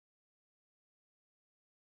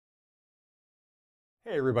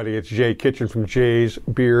Hey everybody, it's Jay Kitchen from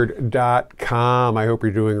jaysbeard.com. I hope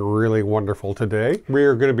you're doing really wonderful today. We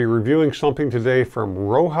are going to be reviewing something today from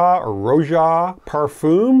Roja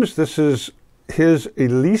Parfums. This is his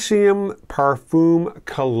Elysium Parfum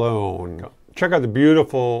Cologne. Check out the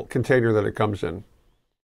beautiful container that it comes in.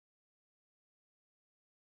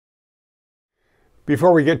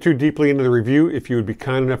 Before we get too deeply into the review, if you would be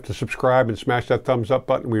kind enough to subscribe and smash that thumbs up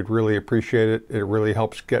button, we'd really appreciate it. It really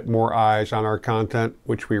helps get more eyes on our content,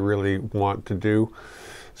 which we really want to do.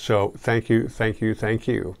 So thank you, thank you, thank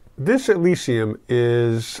you. This Elysium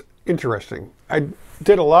is interesting. I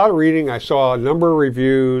did a lot of reading. I saw a number of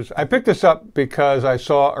reviews. I picked this up because I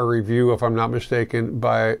saw a review, if I'm not mistaken,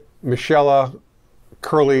 by Michelle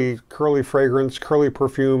Curly Fragrance, Curly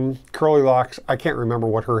Perfume, Curly Locks. I can't remember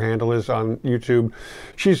what her handle is on YouTube.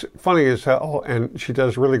 She's funny as hell, and she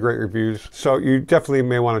does really great reviews. So you definitely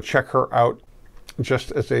may want to check her out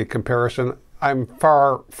just as a comparison. I'm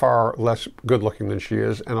far, far less good looking than she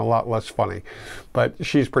is and a lot less funny, but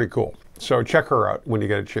she's pretty cool. So check her out when you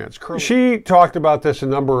get a chance. She talked about this, a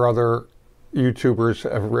number of other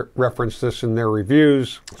YouTubers have referenced this in their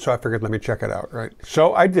reviews, so I figured let me check it out, right?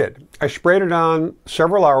 So I did. I sprayed it on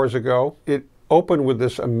several hours ago. It opened with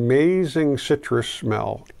this amazing citrus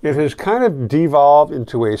smell. It has kind of devolved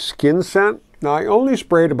into a skin scent. Now, I only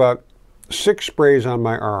sprayed about 6 sprays on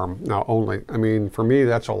my arm. Now, only. I mean, for me,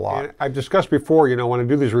 that's a lot. And I've discussed before, you know, when I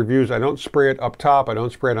do these reviews, I don't spray it up top. I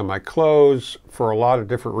don't spray it on my clothes for a lot of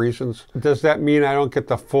different reasons. Does that mean I don't get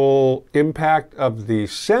the full impact of the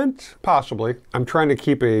scent? Possibly. I'm trying to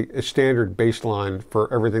keep a standard baseline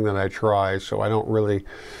for everything that I try, so I don't really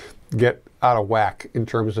get out of whack in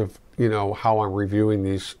terms of, you know, how I'm reviewing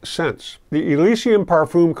these scents. The Elysium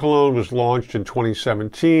Parfum Cologne was launched in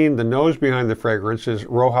 2017. The nose behind the fragrance is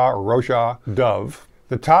Roja Dove.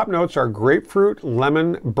 The top notes are grapefruit,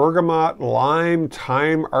 lemon, bergamot, lime,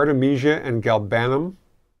 thyme, artemisia, and galbanum.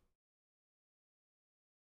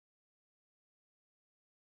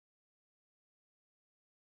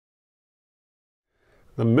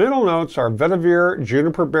 The middle notes are vetiver,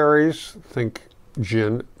 juniper berries, think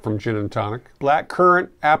gin from Gin and Tonic, black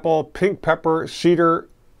currant, apple, pink pepper, cedar,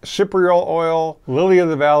 cypriol oil, lily of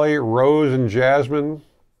the valley, rose, and jasmine.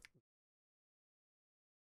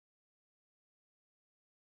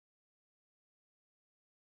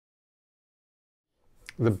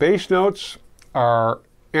 The base notes are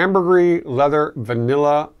ambergris, leather,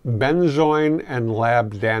 vanilla, benzoin, and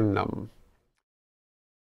labdanum.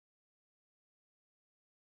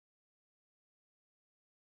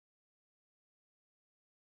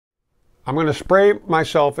 I'm going to spray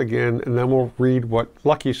myself again, and then we'll read what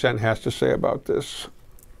Lucky Scent has to say about this.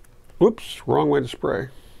 Oops, wrong way to spray.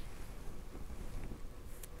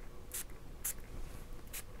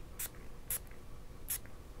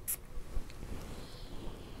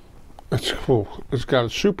 It's cool. It's got a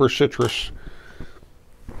super citrus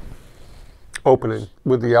opening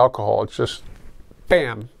with the alcohol. It's just,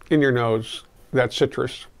 bam, in your nose, that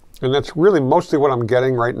citrus. And that's really mostly what I'm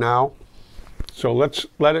getting right now. So let's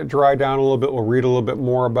let it dry down a little bit. We'll read a little bit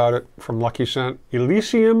more about it from Lucky Scent.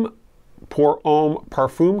 Elysium pour Homme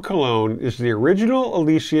Parfum Cologne is the original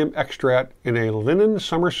Elysium extrait in a linen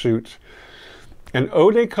summer suit, an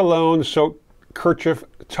eau de cologne-soaked kerchief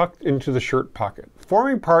tucked into the shirt pocket.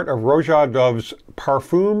 Forming part of Roja Dove's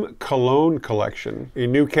Parfum Cologne collection, a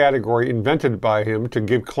new category invented by him to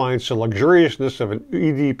give clients the luxuriousness of an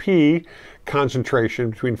EDP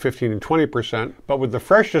concentration between 15 and 20%, but with the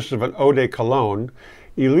freshness of an eau de cologne,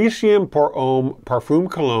 Elysium pour Homme Parfum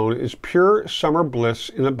Cologne is pure summer bliss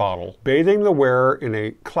in a bottle, bathing the wearer in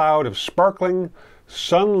a cloud of sparkling,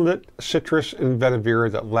 sunlit citrus and vetiver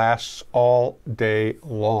that lasts all day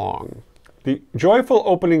long. The joyful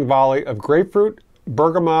opening volley of grapefruit,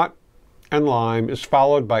 bergamot, and lime is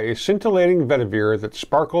followed by a scintillating vetiver that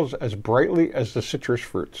sparkles as brightly as the citrus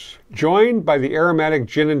fruits. Joined by the aromatic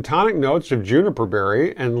gin and tonic notes of juniper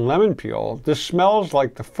berry and lemon peel, this smells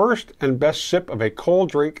like the first and best sip of a cold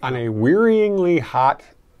drink on a wearyingly hot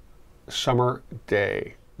summer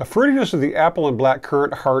day. The fruitiness of the apple and black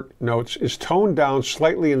currant heart notes is toned down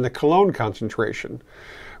slightly in the cologne concentration,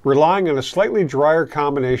 relying on a slightly drier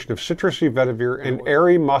combination of citrusy vetiver and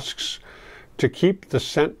airy musks to keep the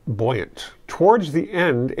scent buoyant. Towards the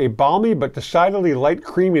end, a balmy but decidedly light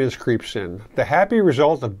creaminess creeps in, the happy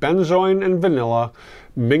result of benzoin and vanilla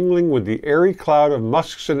mingling with the airy cloud of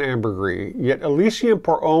musks and ambergris. Yet Elysium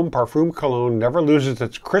pour Homme Parfum Cologne never loses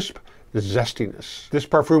its crisp zestiness. This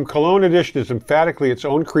Parfum Cologne edition is emphatically its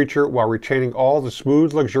own creature while retaining all the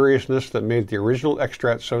smooth luxuriousness that made the original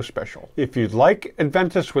extrait so special. If you'd like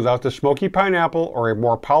Adventus without the smoky pineapple or a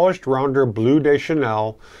more polished, rounder Bleu de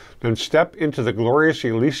Chanel, then step into the glorious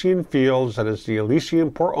Elysian fields that is the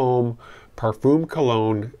Elysium pour Homme Parfum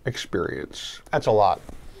Cologne experience. That's a lot.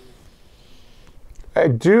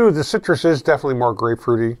 The citrus is definitely more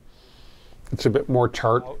grapefruity. It's a bit more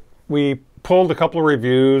tart. We pulled a couple of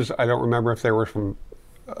reviews. I don't remember if they were from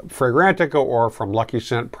Fragrantica or from Lucky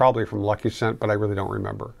Scent, probably from Lucky Scent, but I really don't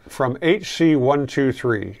remember. From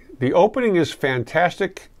HC123, the opening is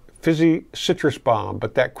fantastic, fizzy citrus bomb,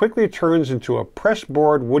 but that quickly turns into a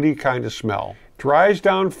pressboard woody kind of smell. Dries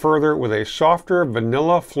down further with a softer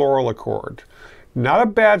vanilla floral accord. Not a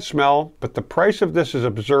bad smell, but the price of this is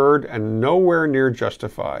absurd and nowhere near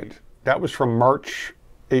justified. That was from March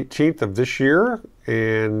 18th of this year,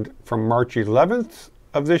 and from March 11th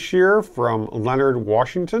of this year from Leonard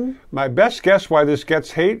Washington. My best guess why this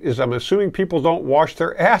gets hate is I'm assuming people don't wash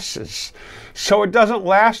their asses, so it doesn't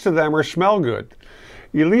last to them or smell good.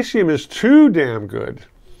 Elysium is too damn good.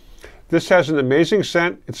 This has an amazing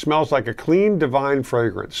scent. It smells like a clean, divine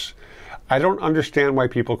fragrance. I don't understand why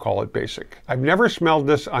people call it basic. I've never smelled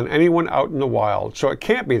this on anyone out in the wild, so it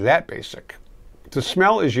can't be that basic. The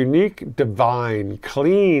smell is unique, divine,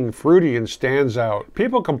 clean, fruity, and stands out.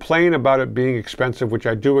 People complain about it being expensive, which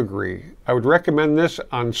I do agree. I would recommend this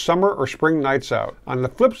on summer or spring nights out. On the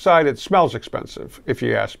flip side, it smells expensive, if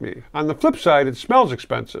you ask me. On the flip side, it smells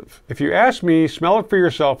expensive. If you ask me, smell it for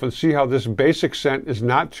yourself and see how this basic scent is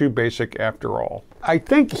not too basic after all. I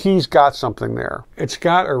think he's got something there. It's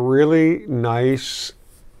got a really nice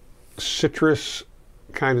citrus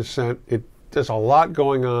kind of scent. There's a lot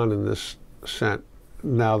going on in this scent.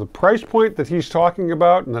 Now the price point that he's talking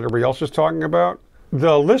about and that everybody else is talking about,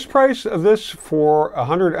 the list price of this for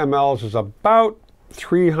 100 mLs is about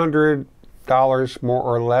 $300 more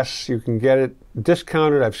or less. You can get it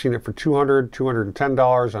discounted. I've seen it for $200,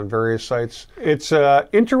 $210 on various sites. It's an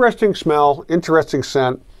interesting smell, interesting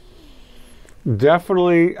scent.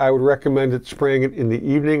 Definitely, I would recommend spraying it in the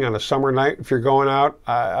evening on a summer night if you're going out.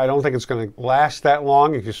 I don't think it's going to last that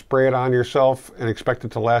long if you spray it on yourself and expect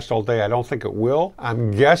it to last all day. I don't think it will.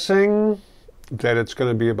 I'm guessing that it's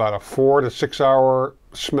going to be about a 4 to 6 hour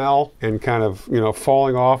smell and kind of,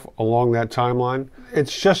 falling off along that timeline.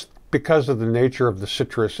 It's just because of the nature of the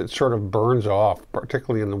citrus, it sort of burns off,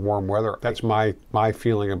 particularly in the warm weather. That's my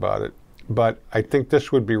feeling about it. But I think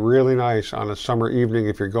this would be really nice on a summer evening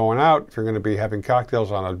if you're going out, if you're going to be having cocktails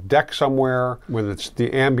on a deck somewhere, when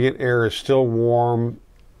the ambient air is still warm.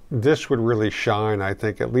 This would really shine, I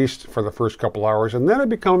think, at least for the first couple hours. And then it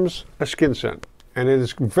becomes a skin scent. And it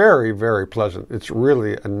is very, very pleasant. It's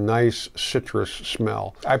really a nice citrus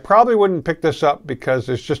smell. I probably wouldn't pick this up because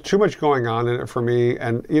there's just too much going on in it for me.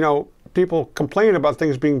 And, people complain about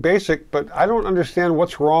things being basic, but I don't understand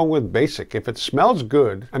what's wrong with basic. If it smells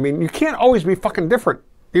good, I mean, you can't always be fucking different.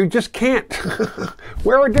 You just can't.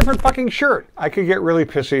 Wear a different fucking shirt. I could get really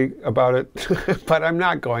pissy about it, but I'm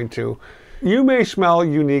not going to. You may smell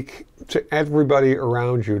unique to everybody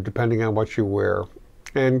around you, depending on what you wear,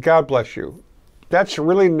 and God bless you. That's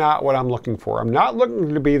really not what I'm looking for. I'm not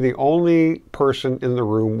looking to be the only person in the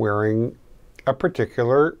room wearing a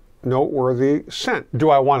particular noteworthy scent.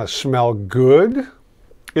 Do I want to smell good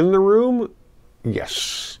in the room?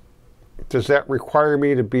 Yes. Does that require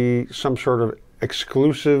me to be some sort of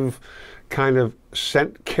exclusive kind of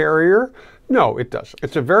scent carrier? No, it doesn't.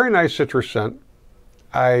 It's a very nice citrus scent.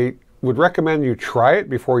 I would recommend you try it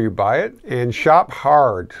before you buy it and shop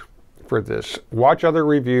hard for this. Watch other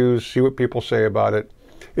reviews, see what people say about it.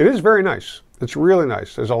 It is very nice. It's really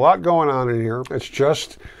nice. There's a lot going on in here. It's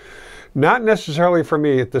just not necessarily for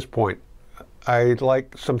me at this point. I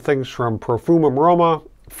like some things from Parfum Aroma,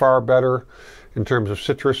 far better in terms of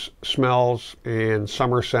citrus smells and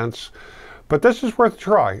summer scents. But this is worth a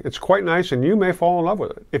try. It's quite nice and you may fall in love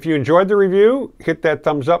with it. If you enjoyed the review, hit that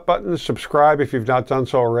thumbs up button, subscribe if you've not done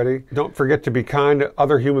so already. Don't forget to be kind to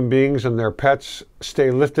other human beings and their pets.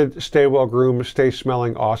 Stay lifted, stay well groomed, stay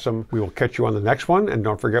smelling awesome. We will catch you on the next one, and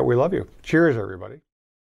don't forget we love you. Cheers, everybody.